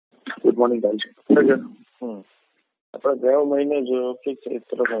Morning time છે. આપણે ગયો મહિને જોયો કે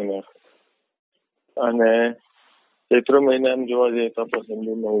ચૈત્ર મહિના, અને ચૈત્ર મહિના એમ જોવા જઈએ તો આપણે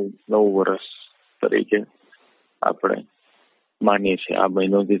હિન્દુ નવું વર્ષ તરીકે આપણે માનીએ છીએ. આ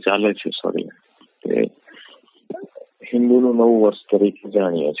મહિનો જે ચાલે છે તે હિન્દુનું નવું વર્ષ તરીકે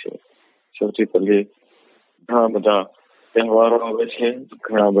જાણીએ છીએ. સૌથી પહેલી ઘણા બધા તહેવારો આવે છે,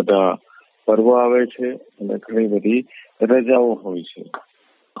 ઘણા બધા પર્વ આવે છે અને ઘણી બધી રજાઓ હોય છે.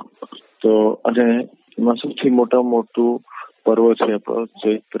 તો અને એમાં સૌથી મોટું પર્વ છે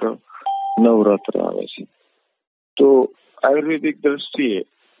ચૈત્ર નવરાત્ર આવે છે. તો આયુર્વેદિક દ્રષ્ટિએ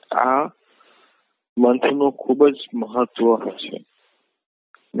આ મંથનું ખૂબ જ મહત્વ છે.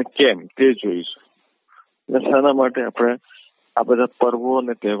 ને કેમ તે જોઈશું. શાના માટે આપણે આ બધા પર્વો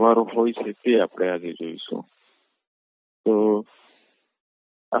અને તહેવારો હોય છે તે આપણે આજે જોઈશું. તો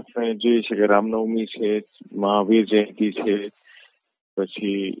આપણે જોઈએ છે કે રામનવમી છે, મહાવીર જયંતિ છે,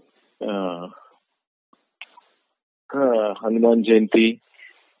 પછી હનુમાન જયંતિ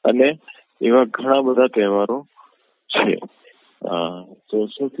અને એવા ઘણા બધા તહેવારો છે. તો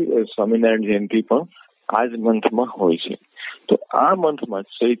સૌથી સ્વામિનારાયણ જયંતિ પણ આ જ મંથમાં હોય છે. તો આ મંથમાં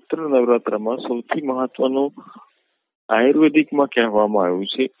ચૈત્ર નવરાત્રમાં સૌથી મહત્વનું આયુર્વેદિકમાં કહેવામાં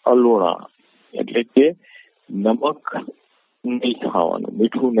આવ્યું છે અલુણા, એટલે કે નમક નહીં ખાવાનું,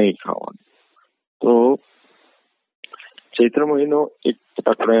 મીઠું નહીં ખાવાનું. તો ચૈત્ર મહિનો એક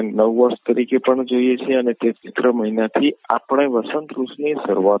આપણે નવ વર્ષ તરીકે પણ જોઈએ છીએ, અને તે ચૈત્ર મહિનાથી આપણે વસંત ઋતુની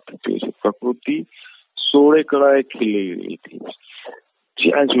શરૂઆત થતી છે. પ્રકૃતિ 16 કળાએ ખીલી રહી હતી.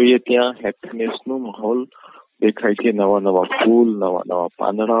 જ્યાં જોઈએ ત્યાં હેપીનેસ નો માહોલ દેખાય છે. નવા ફૂલ, નવા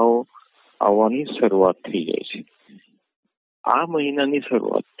પાંદડાઓ આવવાની શરૂઆત થઈ જાય છે. આ મહિનાની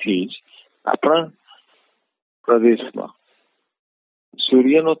શરૂઆતથી જ આપણા પ્રદેશમાં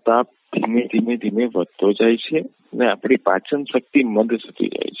સૂર્યનો તાપ ધીમે ધીમે વધતો જાય છે અને આપણી પાચન શક્તિ મંદ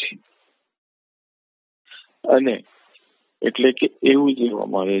થતી જાય છે. અને એટલે કે એવું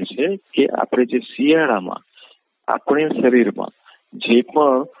કહેવામાં આવે છે કે આપણે જે શિયાળામાં આપણે શરીરમાં જે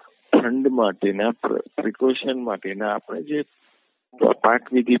પણ ઠંડ માટેના પ્રિકોશન માટેના આપણે જે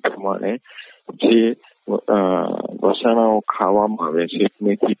પાકવિધિ પ્રમાણે જે વસાણાઓ ખાવામાં આવે છે,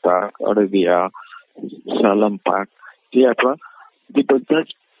 મેથી પાક, અડદિયા, સાલમ પાક, જે આપણા જે બધા જ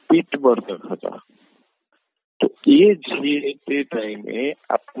પિત્તવર્ધક હતા. તો એ જે તે ટાઈમે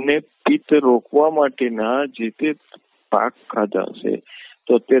આપણે પિત્ત રોકવા માટેના જે તે પાક ખાધા હશે, તો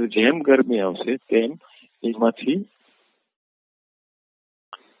અત્યારે જેમ ગરમી આવશે તેમ એમાંથી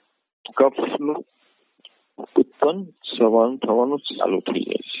કફનું ઉત્પન્ન થવાનું ચાલુ થઈ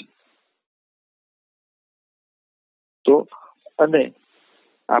જાય છે. તો અને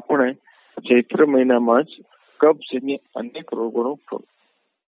આપણે ચૈત્ર મહિનામાં જ કફજન્ય અનેક રોગોનો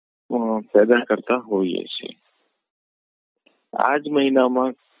પેદા કરતા હોઈએ છીએ. આ જ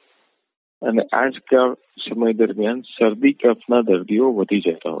મહિનામાં અને આજકાલ સમય દરમિયાન શરદી કફના દર્દીઓ વધી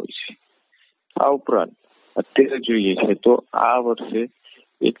જતા હોય છે. આ ઉપરાંત અત્યારે જોઈએ છે તો આ વર્ષે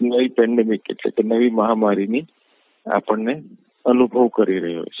એક નવી પેન્ડેમિક એટલે કે નવી મહામારીની આપણને અનુભવ કરી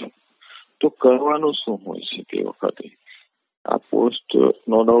રહ્યો છે. તો કરવાનું શું હોય છે તે વખતે? આ પોસ્ટ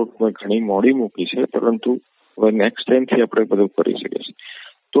નો ડાઉટ મેં ઘણી મોડી મૂકી છે, પરંતુ હવે નેક્સ્ટ ટાઈમથી આપણે બધું કરી શકીએ છીએ.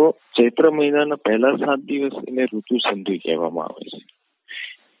 તો ચૈત્ર મહિનાના પહેલા 7 દિવસ એને ઋતુ સંધિ કહેવામાં આવે છે.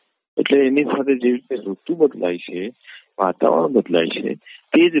 એટલે એની સાથે જે રીતે ઋતુ બદલાય છે, વાતાવરણ બદલાય છે,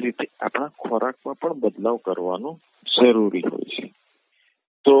 તે જ રીતે આપણા ખોરાકમાં પણ બદલાવ કરવાનો જરૂરી હોય છે.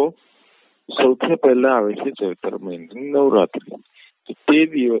 તો સૌથી પહેલા આવે છે ચૈત્ર મહિનાની નવરાત્રી.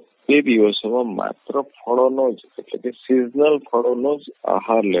 તે દિવસોમાં માત્ર ફળોનો જ એટલે કે સિઝનલ ફળોનો જ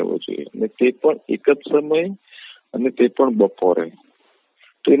આહાર લેવો જોઈએ, અને તે પણ એક જ સમયે, અને તે પણ બપોરે.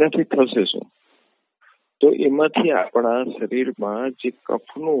 તો એનાથી થશે શું? તો એમાંથી આપણા શરીરમાં જે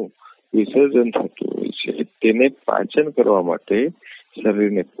કફનું વિસર્જન થતું હોય છે તેને પાચન કરવા માટે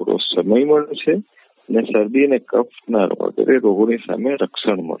શરીરને પૂરો સમય મળે છે, અને શરદી અને કફના વગેરે રોગોની સામે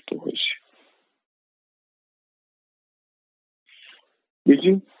રક્ષણ મળતું હોય છે.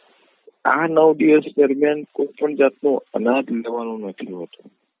 બીજું, આ 9 દિવસ દરમિયાન કોઈ પણ જાતનું અનાજ લેવાનું નથી હોતું.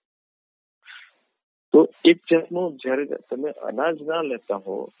 તો એક જાતનું જયારે તમે અનાજ ના લેતા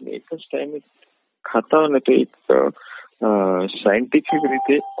હો, એક જ ટાઈમે ખાતા હો ને, તો એક સાયન્ટિફિક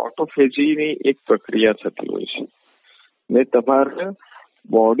રીતે ઓટોફેજીની એક પ્રક્રિયા થતી હોય છે. ને તમારા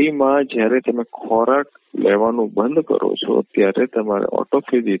બોડીમાં જયારે તમે ખોરાક લેવાનું બંધ કરો છો ત્યારે તમારે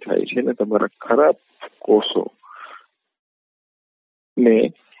ઓટોફેજી થાય છે, ને તમારા ખરાબ કોષો ને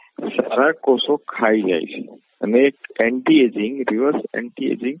સારા કોષો ખાઈ જાય છે, અને એક રિવર્સ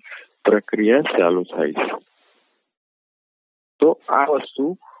એન્ટી એજિંગ પ્રક્રિયા ચાલુ થાય છે. તો આ વસ્તુ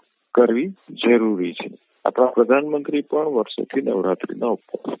કરવી જરૂરી છે. આપણા પ્રધાનમંત્રી પણ વર્ષોથી નવરાત્રીના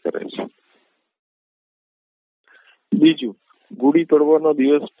ઉપવાસ કરે છે. બીજું, ગુડી પડવાનો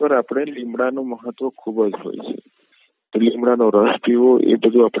દિવસ પર આપણે લીમડાનું મહત્વ ખૂબ જ હોય છે. તો લીમડાનો રસ પીવો એ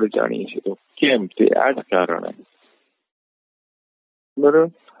બધું આપણે જાણીએ છીએ. તો કેમ? તે આ જ કારણે.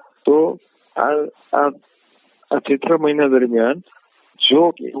 બરાબર. તો આ ચૈત્ર મહિના દરમિયાન જો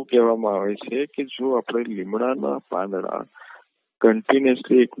એવું કહેવામાં આવે છે કે જો આપણે લીમડાના પાંદડા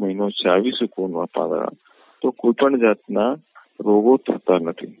કન્ટિન્યુઅસલી 1 મહિનો ચાવીશું કોના પાંદડા, તો કોઈ પણ જાતના રોગો થતા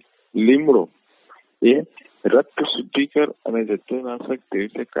નથી. લીમડો એ રક્ત શુદ્ધિકર અને જંતુનાશક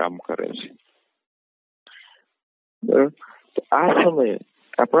તરીકે કામ કરે છે. તો આ સમયે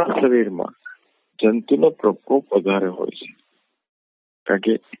આપણા શરીરમાં જંતુનો પ્રકોપ વધારે હોય છે. કારણ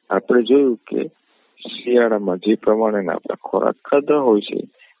કે આપણે જોયું કે શિયાળામાં જે પ્રમાણે આપણા ખોરાક ખાધા હોય છે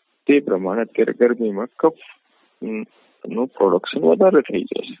તે પ્રમાણે અત્યારે ગરમીમાં કફ નું પ્રોડક્શન વધારે થઈ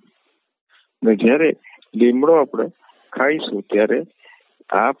જશે. ને જ્યારે લીમડો આપણે ખાઈશું ત્યારે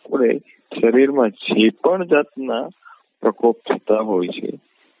આપણે શરીરમાં જે પણ જાતના પ્રકોપ થતા હોય છે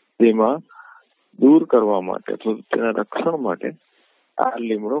તેમાં દૂર કરવા માટે અથવા તેના રક્ષણ માટે આ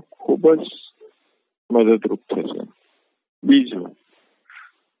લીમડો ખૂબ જ મદદરૂપ થશે. બીજું,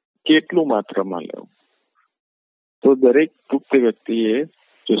 કેટલું માત્રામાં લેવું? તો દરેક પુખ્ત વ્યક્તિએ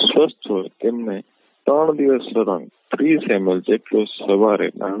જો સ્વસ્થ હોય તેમને 3 દિવસ સળંગ 30 ml જેટલો સવારે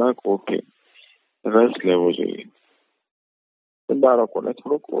નાના કોઠે રસ લેવો જોઈએ. બાળકોને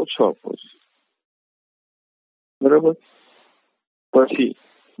થોડોક ઓછો આપવો જોઈએ. બરાબર. પછી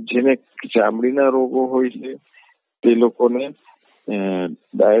જેને ચામડીના રોગો હોય છે તે લોકોને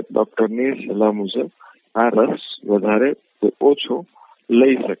ડાયટ ડોક્ટરની સલાહ મુજબ આ રસ વધારે ઓછો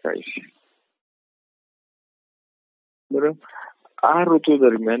લઈ શકાય છે. બરાબર. આ ઋતુ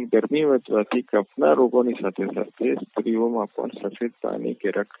દરમિયાન ગરમી વધવાથી કફના રોગોની સાથે સાથે સ્ત્રીઓમાં પણ સફેદ પાણી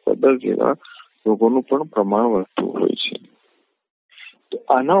કે રક્તપદર જેવા રોગોનું પણ પ્રમાણ વધતું હોય છે. તો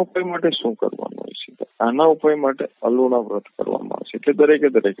આના ઉપાય માટે શું કરવાનું હોય છે? તો આના ઉપાય માટે અલુના વ્રત કરવામાં આવે છે. એટલે દરેક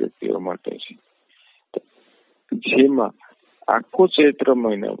વ્યક્તિઓ માટે છે. જેમાં આખો ચૈત્ર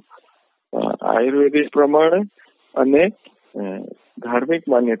મહિનો આયુર્વેદિક પ્રમાણે અને ધાર્મિક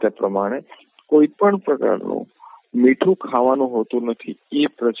માન્યતા પ્રમાણે કોઈ પણ પ્રકારનું મીઠું ખાવાનું હોતું નથી, એ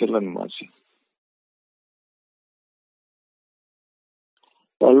પ્રચલનમાં છે.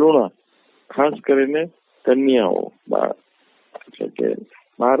 અલુણા ખાસ કરીને કન્યાઓ, એટલે કે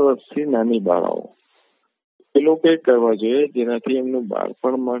 12 વર્ષથી નાની બાળાઓ, એ લોકો કરવા જોઈએ જેનાથી એમનું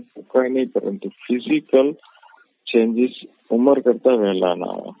બાળપણમાં ટૂંકાય નહીં, પરંતુ ફિઝિકલ ચેન્જીસ ઉંમર કરતા વહેલા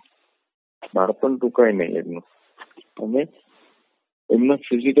ના આવે. બાળપણ ટૂંકાય નહીં એમનું, અને એમના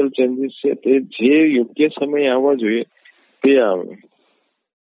ફિઝિકલ ચેન્જીસ છે તે જે યોગ્ય સમય આવવા જોઈએ તે આવે.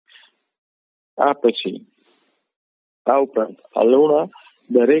 આ પછી આ ઉપરાંત અલુણા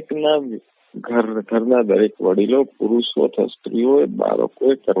દરેકના ઘરના દરેક વડીલો, પુરુષો અથવા સ્ત્રીઓએ,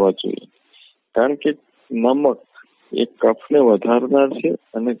 બાળકોએ કરવા જોઈએ. કારણ કે નમક એ કફને વધારનાર છે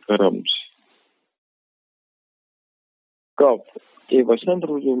અને ગરમ છે. કફ એ વસંત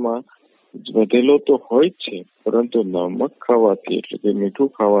ઋતુમાં વધેલો તો હોય જ છે, પરંતુ નમક ખાવાથી એટલે કે મીઠું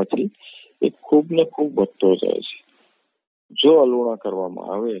ખાવાથી એ ખૂબ ને ખૂબ વધતો જાય છે. જો અલુણા કરવામાં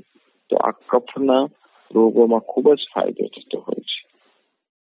આવે તો આ કફના રોગોમાં ખૂબ જ ફાયદો થતો હોય છે.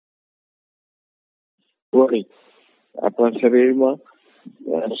 વળી આપણા શરીરમાં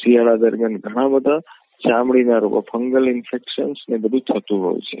શિયાળા દરમિયાન ઘણા બધા ચામડીના રોગો, ફંગલ ઇન્ફેક્શન્સ ને બધું થતું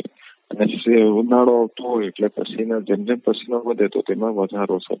હોય છે. અને ઉનાળો આવતો હોય એટલે જેમ પસીનો વધે તો તેમાં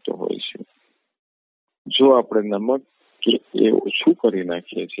વધારો થતો હોય છે. જો આપણે નમક કે એ ઓછું કરી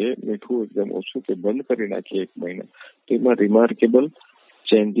નાખીએ છીએ, મીઠું એકદમ ઓછું કે બંધ કરી નાખીએ 1 મહિના, તો એમાં રિમાર્કેબલ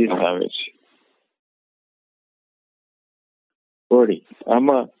ચેન્જીસ આવે છે. વળી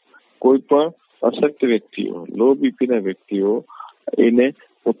આમાં કોઈ પણ અશક્ત વ્યક્તિઓ, લો બીપીના વ્યક્તિઓ, એને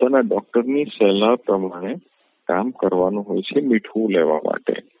પોતાના ડોક્ટરની સલાહ પ્રમાણે કામ કરવાનું હોય છે મીઠું લેવા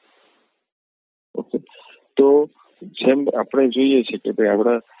માટે. ઓકે. તો જેમ આપણે જોઈએ છે કે ભાઈ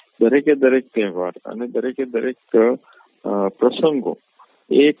આપણા દરેક તહેવાર અને દરેક પ્રસંગો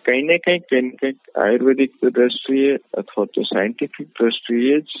એ કઈ ને કઈક આયુર્વેદિક દ્રષ્ટિએ અથવા તો સાયન્ટિફિક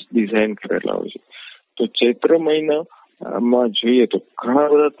દ્રષ્ટિએ જ ડિઝાઇન કરેલા હોય છે. તો ચૈત્ર મહિનામાં જોઈએ તો ઘણા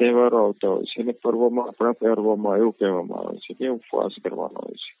બધા તહેવારો આવતા હોય છે અને આપણા પર્વમાં એવું કહેવામાં આવે છે કે ઉપવાસ કરવાનો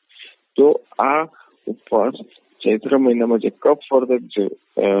હોય છે. તો આ ઉપવાસ ચૈત્ર મહિનામાં જે કફવર્ધક જે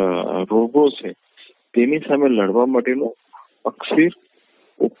રોગો છે તેની સામે લડવા માટેનો અક્ષીર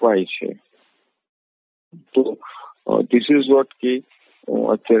ઉપાય છે. તો ધીસ ઇઝ વોટ કે હું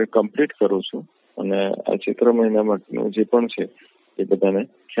અત્યારે કમ્પ્લીટ કરું છું, અને આ ચૈત્ર મહિના માટેનું જે પણ છે એ બધાને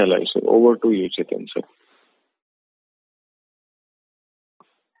ખ્યાલ આવી છે. Over to you Chetan sir.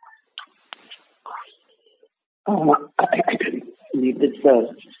 Nitish sir,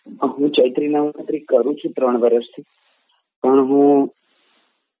 હું ચૈત્રી નવરાત્રી કરું છું 3 વર્ષથી, પણ હું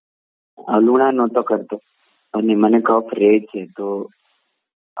અલુણા નહોતો કરતો અને મને કફ રહે છે. તો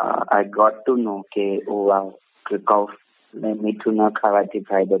આઈ ગોટ ટુ નો કે કફ ને મીઠું ન ખાવાથી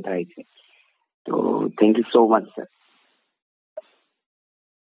ફાયદો થાય છે. તો thank you so much sir.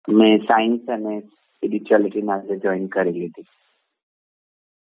 મેં સાયન્સ અને સ્પિરિચ્યુઆલિટીના આજે જોઈન કરી લીધી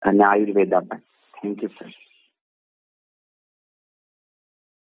અને આયુર્વેદા પણ. Thank you sir.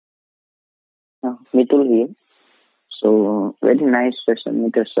 Mitul here. So, very nice session,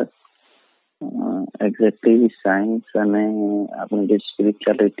 Mitul sir. Exactly science અને આપણી જે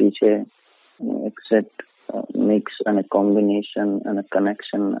સ્પિરિચ્યુઆલિટી છે એક્સેપ્ટ મિક્સ અને કોમ્બિનેશન અને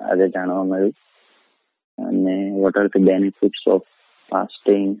કનેક્શન આજે જાણવા મળ્યું. અને what are the benefits of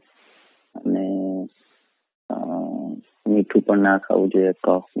fasting અને મીઠું પણ ના ખાવું જોઈએ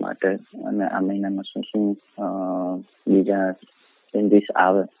કફ માટે, અને આ મહિનામાં શું શું બીજા ચેન્જીસ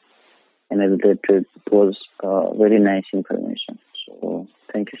આવે એના related. It was very nice information. So,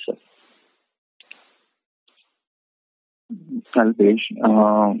 thank you, sir. Alpesh,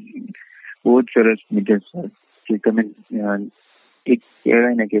 બહુ જ સરસ મિત્ર સર કે તમે એક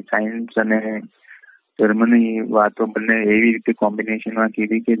કહેવાય ને કે સાયન્સ અને ધર્મની વાતો બંને એવી રીતે કોમ્બિનેશનમાં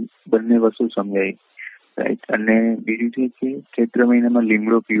કીધી કે બંને વસ્તુ સમજાય, રાઈટ. અને બીજું છે કે ચૈત્ર મહિનામાં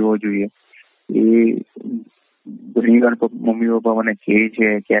લીમડો પીવો જોઈએ. એ ઘણી વાર મમ્મી પપ્પા મને કહે છે,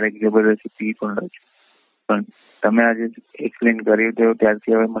 ક્યારેક જબરદસ્તી પી પણ રહે છે, પણ તમે આજે એક્સપ્લેન કર્યું તો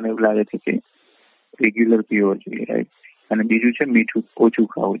ત્યારથી હવે મને એવું લાગે છે કે રેગ્યુલર પીવો જોઈએ, રાઈટ. અને બીજું છે મીઠું ઓછું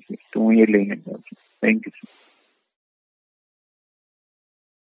ખાવું જોઈએ. તો હું એ લઈને જાઉં છું. Thank you sir.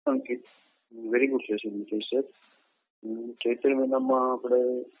 Okay, very good session sir. Chaitra મહિનામાં આપણે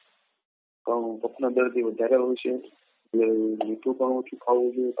કફના દર્દી વધારે હોય છે એટલે મીઠું પણ ઓછું ખાવું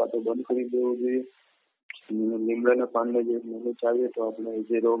જોઈએ, કાં તો બંધ કરી દેવું જોઈએ. લીમડાના પાનને જે મેને ચાવીએ તો આપણે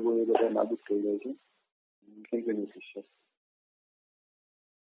જે રોગ હોય એ બધા નાબૂદ થઈ જાય છે. Thank you Nitish sir.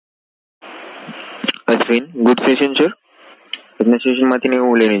 Ashwin, good session sir. આજના સેશનમાંથી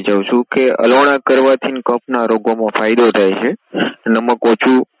હું લઈને જાઉં છું કે અલોણા કરવાથી કફના રોગોમાં ફાયદો થાય છે. નમક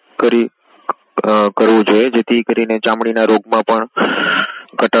ઓછું કરવું જોઈએ જેથી કરીને ચામડીના રોગમાં પણ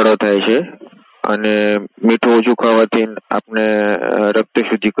ઘટાડો થાય છે. અને મીઠું ઓછું ખાવાથી આપણે રક્ત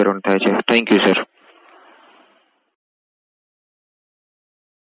શુદ્ધિકરણ થાય છે. Thank you sir.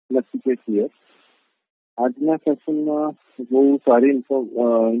 આજના સેશનમાં બહુ સારી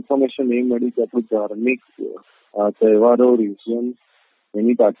ઇન્ફોર્મેશન એ મળી કે આપણું ધાર્મિક તહેવારો, રિઝન,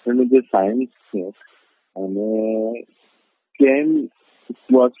 એની પાછળનું જે સાયન્સ છે અને કેમ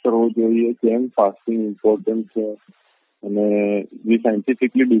ઉપવાસ કરવો જોઈએ, કેમ ફાસ્ટિંગ ઇમ્પોર્ટન્ટ છે અને જે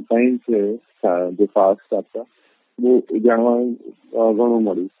સાયન્ટિફિકલી ડિફાઇન છે જે ફાસ્ટ આપતા, બહુ જાણવા ઘણું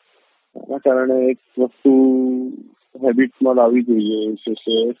મળ્યું. એના કારણે એક વસ્તુ હેબિટમાં લાવવી જોઈએ છે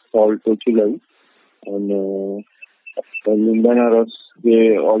કે સોલ્ટ ઓછી લેવું અને લીમડાના રસ જે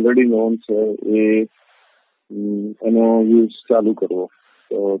ઓલરેડી નોન છે એનો યુઝ ચાલુ કરવો.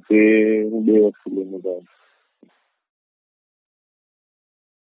 તો તે હું 2 વસ્તુ લઈને જાઉં.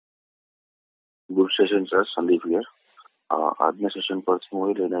 Good session sir, Sandeep here. આજના સેશન પરથી હું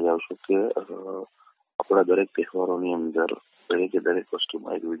એ લઈને જાઉં છું કે આપણા દરેક તહેવારોની અંદર દરેક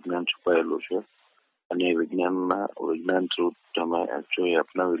વસ્તુમાં એક વિજ્ઞાન છુપાયેલું છે અને વિજ્ઞાન થ્રુ તમે જો એ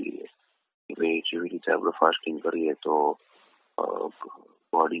અપનાવી લઈએ કે જેવી રીતે આપણે ફાસ્ટિંગ કરીએ તો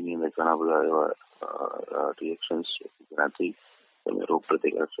બોડીની અંદર ઘણા બધા એવા રિએક્શન્સ છે જેનાથી તમે રોગ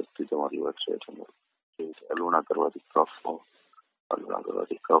પ્રતિકારક શક્તિ તમારી વધશે. જેવી રીતે અલુણા કરવાથી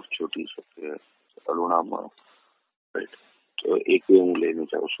કફ છૂટી શકે અલુણામાં, રાઈટ. તો એક હું લઈને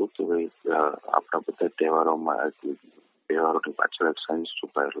જાઉં છું કે ભાઈ આપણા બધા તહેવારોની પાછળ એક સાયન્સ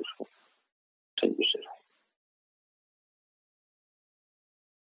છુપાયેલું છે. Thank you sir.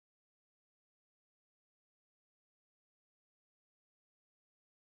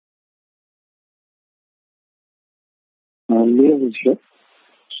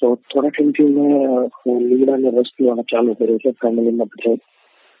 સો થોડા ટાઈમથી મેં લીમડાનો રસ પીવાનો ચાલુ કર્યો છે ફેમિલીમાં બધા.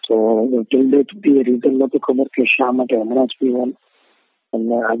 તો ટિલ ડેટ સુધી એ રીઝન નહોતું ખબર કે શા માટે હમણાં જ પીવાનું.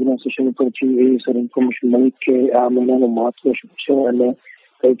 અને આજના સેશન પરથી એવી સર ઇન્ફોર્મેશન મળી કે આ મહિનાનું મહત્વ શું છે અને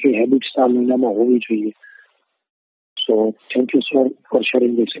કઈ કઈ હેબિટ્સ આ મહિનામાં હોવી જોઈએ. So thank you sir for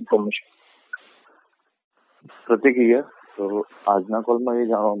sharing this information. પ્રતિક્રિયા. તો આજના કોલમાં એ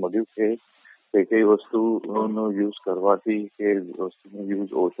જાણવા મળ્યું કે કઈ વસ્તુનો યુઝ કરવાથી કે વસ્તુનો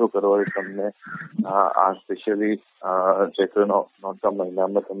યુઝ ઓછો કરવાથી તમને આ સ્પેશિયલી ચૈત્ર નોરતા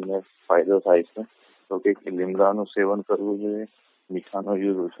મહિનામાં તમને ફાયદો થાય છે. તો કે લીમડાનું સેવન કરવું જોઈએ, મીઠાનો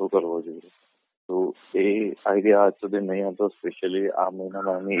યુઝ ઓછો કરવો જોઈએ. તો એ આઈડિયા આજ સુધી નહીં હતો, સ્પેશિયલી આ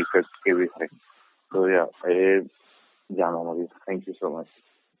મહિનામાં એની ઇફેક્ટ કેવી થાય. તો એ જાણવા મળ્યું. Thank you so much.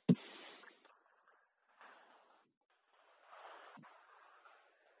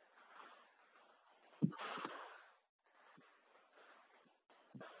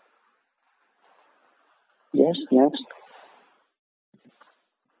 Yes, next.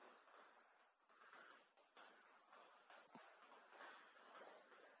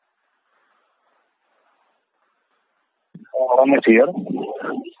 Ramesh here.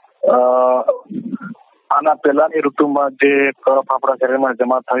 આના પહેલાની ઋતુમાં જે કફ આપણા શરીરમાં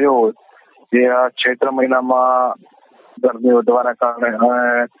જમા થયો હોય, જે આ ચૈત્ર મહિનામાં ગરમી વધવાના કારણે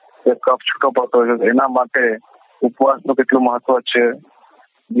જે કફ છૂટો પડતો હોય છે, એના માટે ઉપવાસનું કેટલું મહત્વ છે,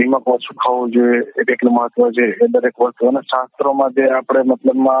 નિમક ઓછું ખાવું જોઈએ એ કેટલું મહત્વ છે, એ દરેક વસ્તુ અને શાસ્ત્રોમાં જે આપણે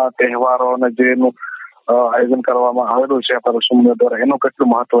મતલબમાં તહેવારો અને જેનું આયોજન કરવામાં આવેલું છે આપણા ઋષિમુનિઓ દ્વારા, એનું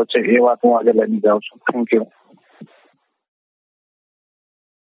કેટલું મહત્વ છે એ વાત હું આજે લઈને જાઉં છું. Thank you.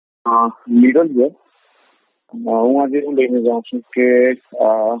 મિરલ છે. હું આજે લઈને જાઉં છું કે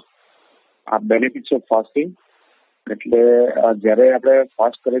આ બેનિફિટ્સ ઓફ ફાસ્ટિંગ, એટલે જ્યારે આપણે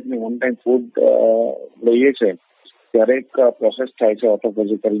ફાસ્ટ કરીને વન ટાઈમ ફૂડ લઈએ છીએ ત્યારે એક પ્રોસેસ થાય છે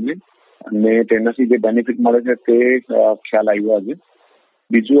ઓટોફેજી કરીને, અને તેનાથી જે બેનિફિટ મળે છે તે ખ્યાલ આવ્યો આજે.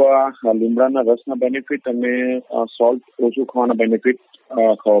 બીજું આ લીમડાના રસના બેનિફિટ અને સોલ્ટ ઓછું ખાવાના બેનિફિટ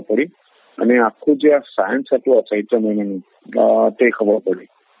ખબર પડી, અને આખું જે આ સાયન્સ હતું ચૈત્ર મહિનાનું તે ખબર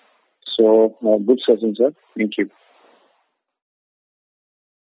પડી. So, good session, sir. Thank you.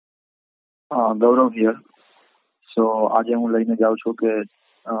 Gaurav here. સો આજે હું લઈને જાઉં છું કે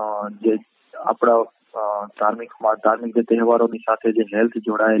જે આપણા ધાર્મિક જે તહેવારોની સાથે જે હેલ્થ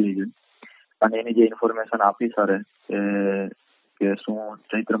જોડાયેલી છે અને એની જે ઇન્ફોર્મેશન આપી સરે કે શું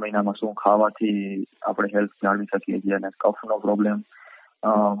ચૈત્ર મહિનામાં શું ખાવાથી આપણે હેલ્થ જાળવી શકીએ છીએ, અને કફનો પ્રોબ્લેમ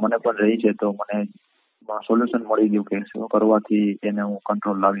મને પણ રહી છે, તો મને સોલ્યુશન મળી ગયું કે શું કરવાથી એને હું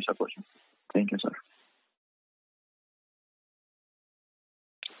કંટ્રોલ લાવી શકું છું. Thank you sir.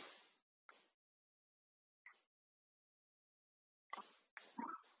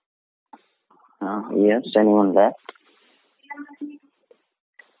 Yes, anyone left?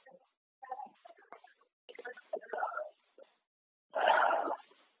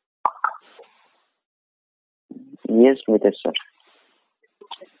 Yes, with it, sir.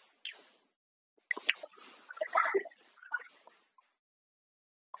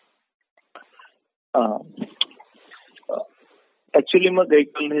 એકચ્યુઅલીમાં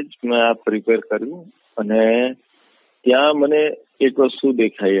ગઈકાલે જ મેં આ પ્રિપેર કર્યું, અને ત્યાં મને એક વસ્તુ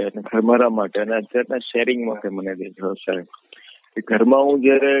દેખાઈ અને મારા માટે અને અત્યારના શેરિંગ માટે મને દેખાયો સાહેબ, કે ઘરમાં હું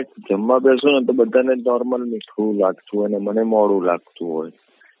જયારે જમવા બેસું ને તો બધાને નોર્મલ મીઠું લાગતું અને મને મોડું લાગતું હોય,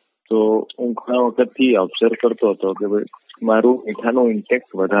 તો હું ઘણા વખતથી ઓબ્ઝર્વ કરતો હતો કે ભાઈ મારું મીઠાનું ઇન્ટેક્ટ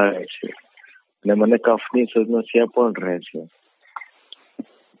વધારે છે અને મને કફની સમસ્યા પણ રહે છે.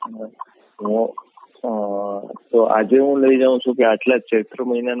 તો આજે હું લઈ જાઉં છું કે આટલા ચૈત્ર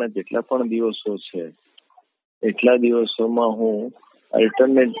મહિનાના જેટલા પણ દિવસો છે એટલા દિવસોમાં હું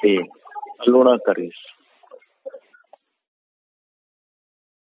અલ્ટરનેટ ડે અલુણા કરીશ.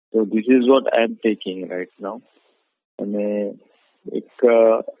 તો this is what I M taking right now. અને એક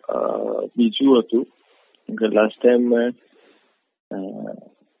બીજું હતું કે લાસ્ટ ટાઈમ મેં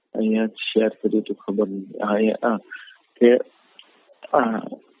અહીંયા શેર કર્યું હતું, ખબર નહીં અહીંયા કે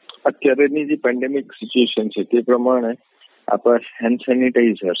અત્યારેની જે પેન્ડેમિક સિચ્યુએશન છે તે પ્રમાણે આપણા હેન્ડ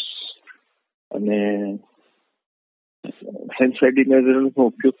સેનિટાઈઝર્સ અને હેન્ડ સેનિટાઈઝરનો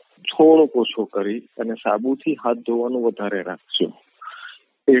ઉપયોગ થોડોક ઓછો કરી અને સાબુથી હાથ ધોવાનું વધારે રાખજો,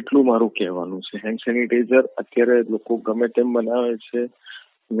 એટલું મારું કહેવાનું છે. હેન્ડ સેનિટાઈઝર અત્યારે લોકો ગમે તેમ બનાવે છે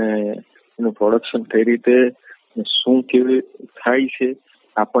ને એનું પ્રોડક્શન કઈ રીતે શું કેવી થાય છે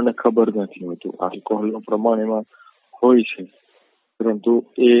આપણને ખબર નથી હોતું. આલ્કોહોલનું પ્રમાણ એમાં હોય છે, પરંતુ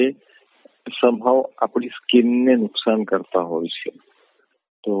એ સમહાવ આપણી સ્કિનને નુકસાન કરતા હોય છે.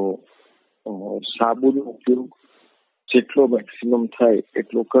 તો સાબુનો ઉપયોગ જેટલો મેક્સિમમ થાય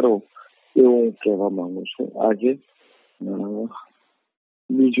એટલો કરો એવું હું કહેવા માંગુ છું આજે.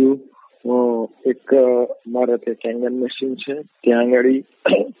 બીજું એક મારા ત્યાં કેંગન મશીન છે, ત્યાં આગળ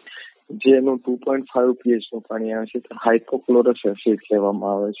જેનું 2.5 pH નું પાણી આવે છે, હાઇપોક્લોરસ એસિડ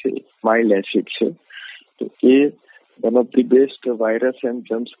કહેવામાં આવે છે, માઇલ્ડ એસિડ છે. તો એ one of the best virus and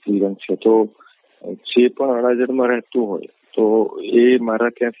germs clearance છે. તો જે પણ અડાજણમાં રહેતું હોય તો એ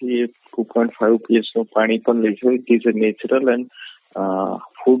મારા ત્યાંથી 2.5 pH નું પાણી પણ લઈ શકે. It is a natural and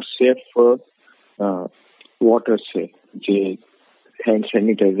food safe water છે, જે હેન્ડ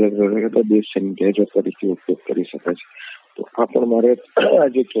સેનિટાઈઝર કે બેઝ સેનિટાઈઝર તરીકે ઉપયોગ કરી શકાય છે. તો આ પણ મારે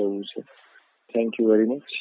આજે કહેવું છે. Thank you very much.